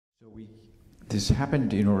This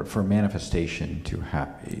happened in order for manifestation to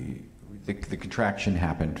happen. The contraction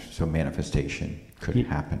happened so manifestation could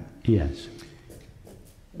happen. Yes.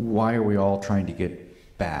 Why are we all trying to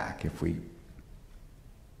get back if we're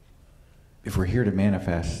here to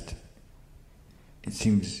manifest? It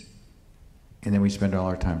seems, and then we spend all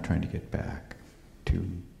our time trying to get back to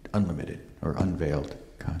unlimited or unveiled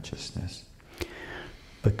consciousness.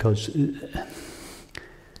 Because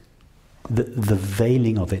the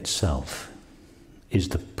veiling of itself is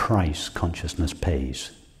the price consciousness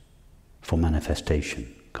pays for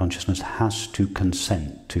manifestation. Consciousness has to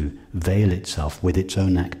consent to veil itself with its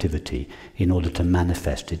own activity in order to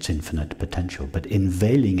manifest its infinite potential. But in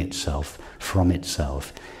veiling itself from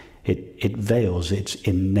itself, it veils its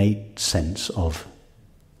innate sense of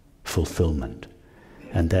fulfillment.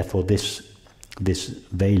 And therefore this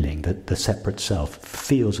veiling, the separate self,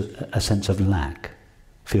 feels a sense of lack,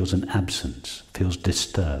 feels an absence, feels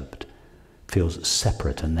disturbed, feels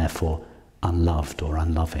separate and therefore unloved or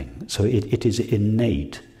unloving. So it is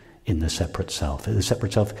innate in the separate self. The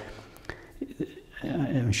separate self,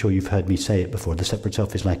 I'm sure you've heard me say it before, the separate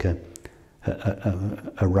self is like a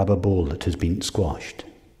rubber ball that has been squashed.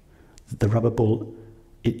 The rubber ball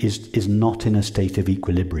is not in a state of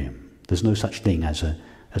equilibrium. There's no such thing as a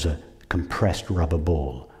compressed rubber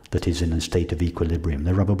ball that is in a state of equilibrium.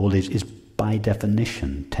 The rubber ball is by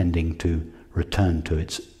definition tending to return to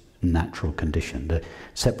its natural condition. The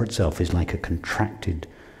separate self is like a contracted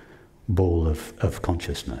ball of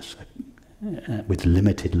consciousness with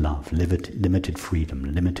limited love, limited freedom,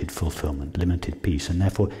 limited fulfillment, limited peace, and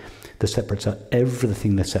therefore the separate self,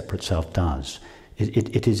 everything the separate self does,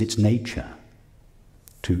 it is its nature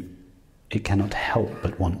it cannot help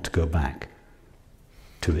but want to go back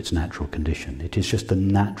to its natural condition. It is just the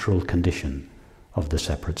natural condition of the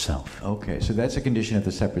separate self. Okay, so that's a condition of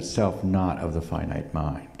the separate self, not of the finite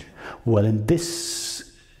mind. Well, in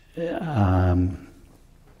this, yes,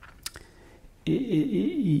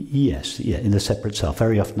 in the separate self.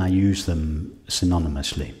 Very often I use them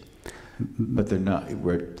synonymously. But they're not.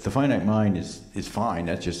 The finite mind is fine.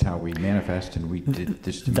 That's just how we manifest, and we did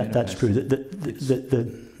this to manifest. That's true.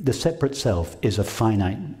 The separate self is a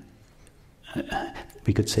finite.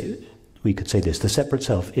 We could say this. The separate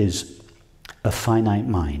self is a finite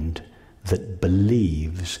mind that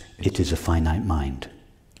believes it is a finite mind.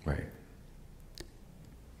 Right.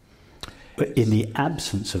 But in the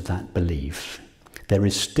absence of that belief, there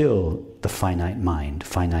is still the finite mind,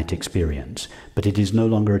 finite experience, but it is no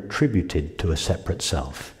longer attributed to a separate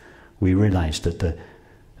self. We realize that the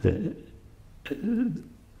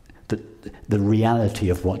reality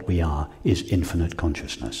of what we are is infinite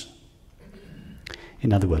consciousness.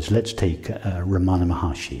 In other words, let's take Ramana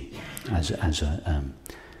Maharshi as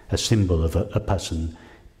a symbol of a person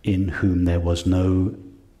in whom there was no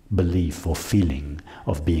belief or feeling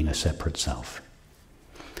of being a separate self.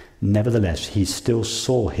 Nevertheless, he still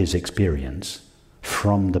saw his experience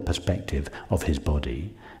from the perspective of his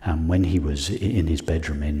body. When he was in his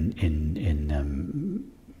bedroom in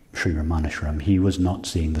Sri Ramanashram, he was not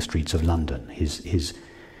seeing the streets of London. His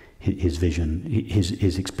vision,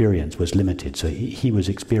 his experience was limited. So he was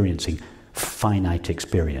experiencing finite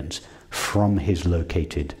experience from his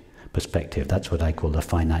located perspective. That's what I call the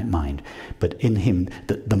finite mind. But in him,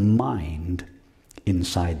 the mind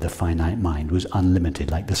inside the finite mind was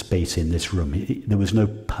unlimited, like the space in this room. There was no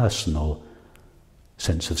personal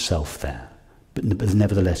sense of self there. But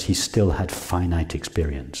nevertheless, he still had finite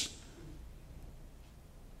experience.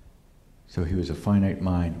 So he was a finite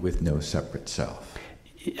mind with no separate self.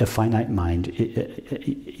 A finite mind,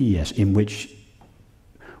 yes, in which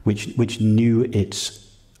knew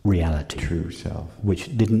its reality. True self.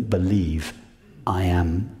 Which didn't believe, I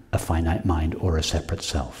am a finite mind or a separate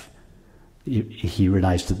self. He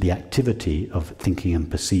realized that the activity of thinking and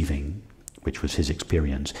perceiving, which was his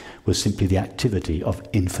experience, was simply the activity of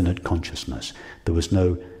infinite consciousness.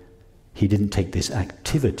 He didn't take this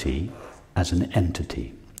activity as an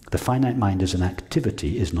entity. The finite mind as an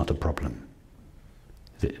activity is not a problem.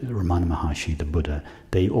 Ramana Maharshi, the Buddha,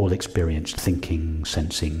 they all experienced thinking,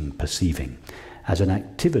 sensing, perceiving. As an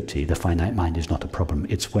activity, the finite mind is not a problem.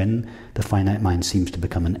 It's when the finite mind seems to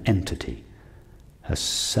become an entity, a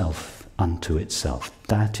self unto itself.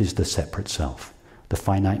 That is the separate self. The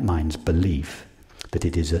finite mind's belief that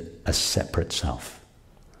it is a separate self.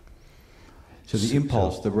 So the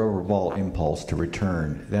impulse, the rubber ball impulse to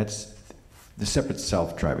return, that's the separate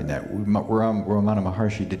self driving that. Ramana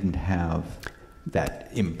Maharshi didn't have that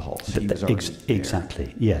impulse. He was already there.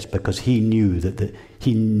 Exactly, yes, because he knew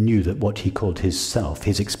that what he called his self,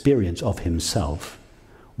 his experience of himself,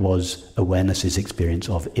 was awareness's experience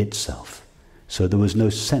of itself. So there was no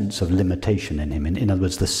sense of limitation in him. In other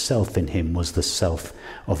words, the self in him was the self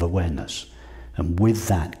of awareness. And with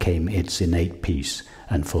that came its innate peace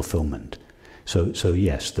and fulfillment. So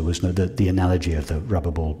yes, there was no, the analogy of the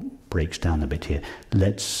rubber ball breaks down a bit here.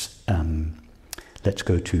 Let's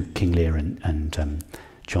go to King Lear and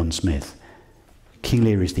John Smith. King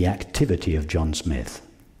Lear is the activity of John Smith.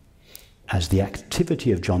 As the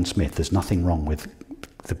activity of John Smith, there's nothing wrong with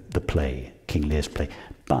the play, King Lear's play.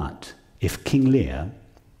 But if King Lear,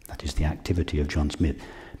 that is the activity of John Smith,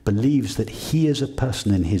 believes that he is a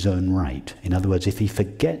person in his own right, in other words, if he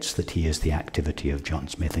forgets that he is the activity of John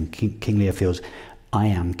Smith, and King Lear feels, I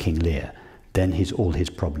am King Lear, then all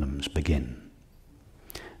his problems begin.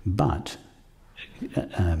 But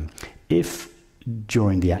if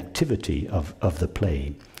during the activity of the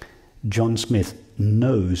play, John Smith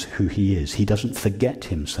knows who he is, he doesn't forget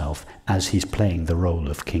himself as he's playing the role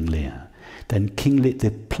of King Lear, then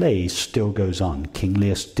the play still goes on. King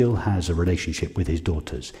Lear still has a relationship with his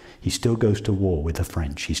daughters. He still goes to war with the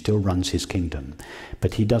French. He still runs his kingdom.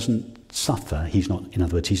 But he doesn't suffer. In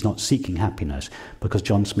other words, he's not seeking happiness because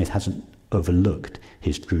John Smith hasn't overlooked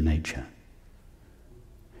his true nature.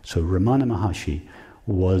 So Ramana Maharshi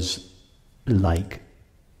was like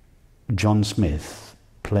John Smith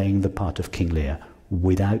playing the part of King Lear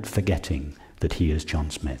without forgetting that he is John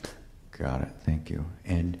Smith. Got it. Thank you.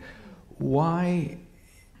 And why,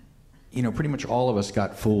 pretty much all of us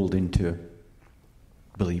got fooled into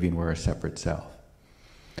believing we're a separate self.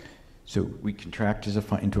 So we contract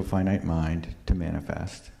into a finite mind to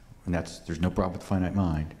manifest, and there's no problem with the finite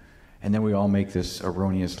mind. And then we all make this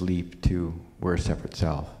erroneous leap to we're a separate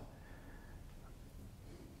self.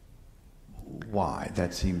 Why?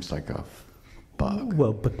 That seems like a bug.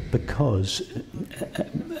 Well, because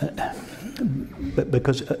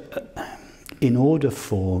in order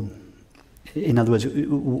for, in other words,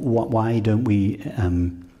 why are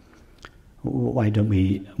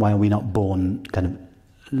we not born kind of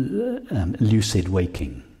lucid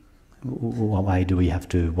waking? Why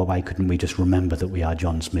couldn't we just remember that we are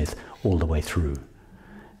John Smith all the way through?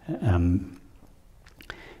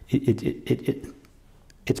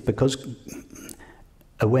 It's because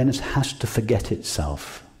awareness has to forget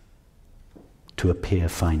itself to appear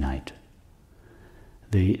finite.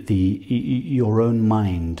 Your own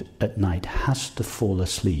mind at night has to fall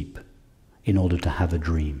asleep in order to have a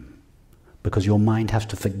dream. Because your mind has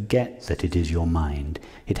to forget that it is your mind.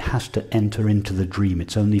 It has to enter into the dream.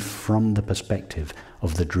 It's only from the perspective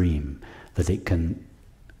of the dream that it can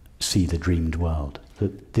see the dreamed world.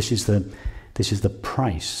 This is the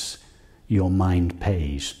price your mind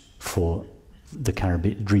pays for the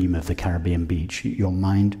dream of the Caribbean beach. Your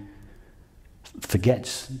mind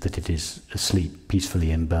forgets that it is asleep peacefully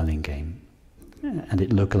in Burlingame, and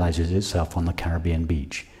it localizes itself on the Caribbean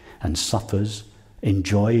beach and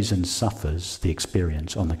enjoys and suffers the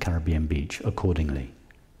experience on the Caribbean beach accordingly.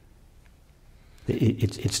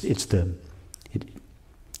 It's the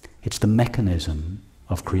mechanism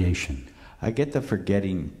of creation. I get the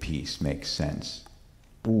forgetting piece makes sense.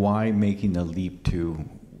 Why making the leap to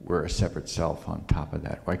we're a separate self on top of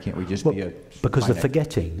that? Why can't we just be a... Because the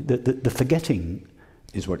forgetting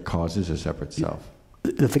is what causes a separate self.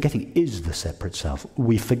 The forgetting is the separate self.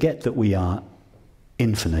 We forget that we are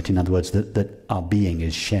infinite, in other words, that our being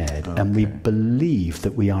is shared, okay. And we believe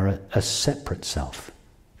that we are a separate self,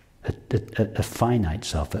 a finite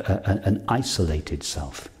self, an isolated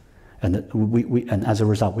self. And that and as a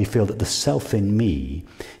result, we feel that the self in me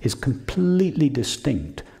is completely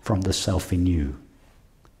distinct from the self in you.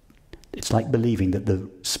 It's like believing that the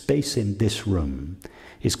space in this room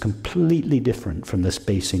is completely different from the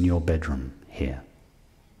space in your bedroom here.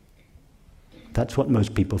 That's what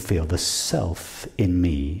most people feel. The self in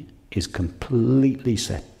me is completely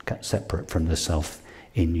separate from the self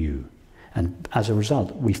in you. And as a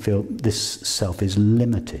result, we feel this self is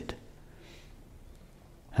limited.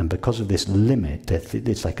 And because of this limit,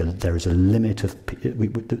 it's like there is a limit of...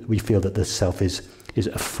 We feel that the self is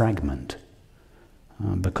a fragment.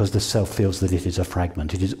 Because the self feels that it is a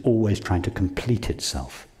fragment, it is always trying to complete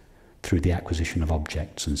itself through the acquisition of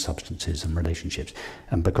objects and substances and relationships.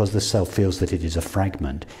 And because the self feels that it is a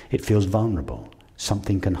fragment, it feels vulnerable.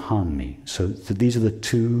 Something can harm me. So these are the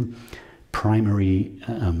two primary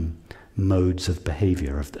modes of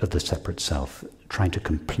behavior of the separate self, trying to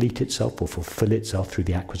complete itself or fulfill itself through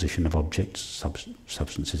the acquisition of objects,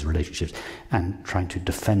 substances, relationships, and trying to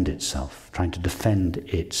defend itself, trying to defend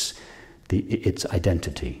its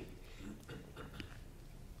identity.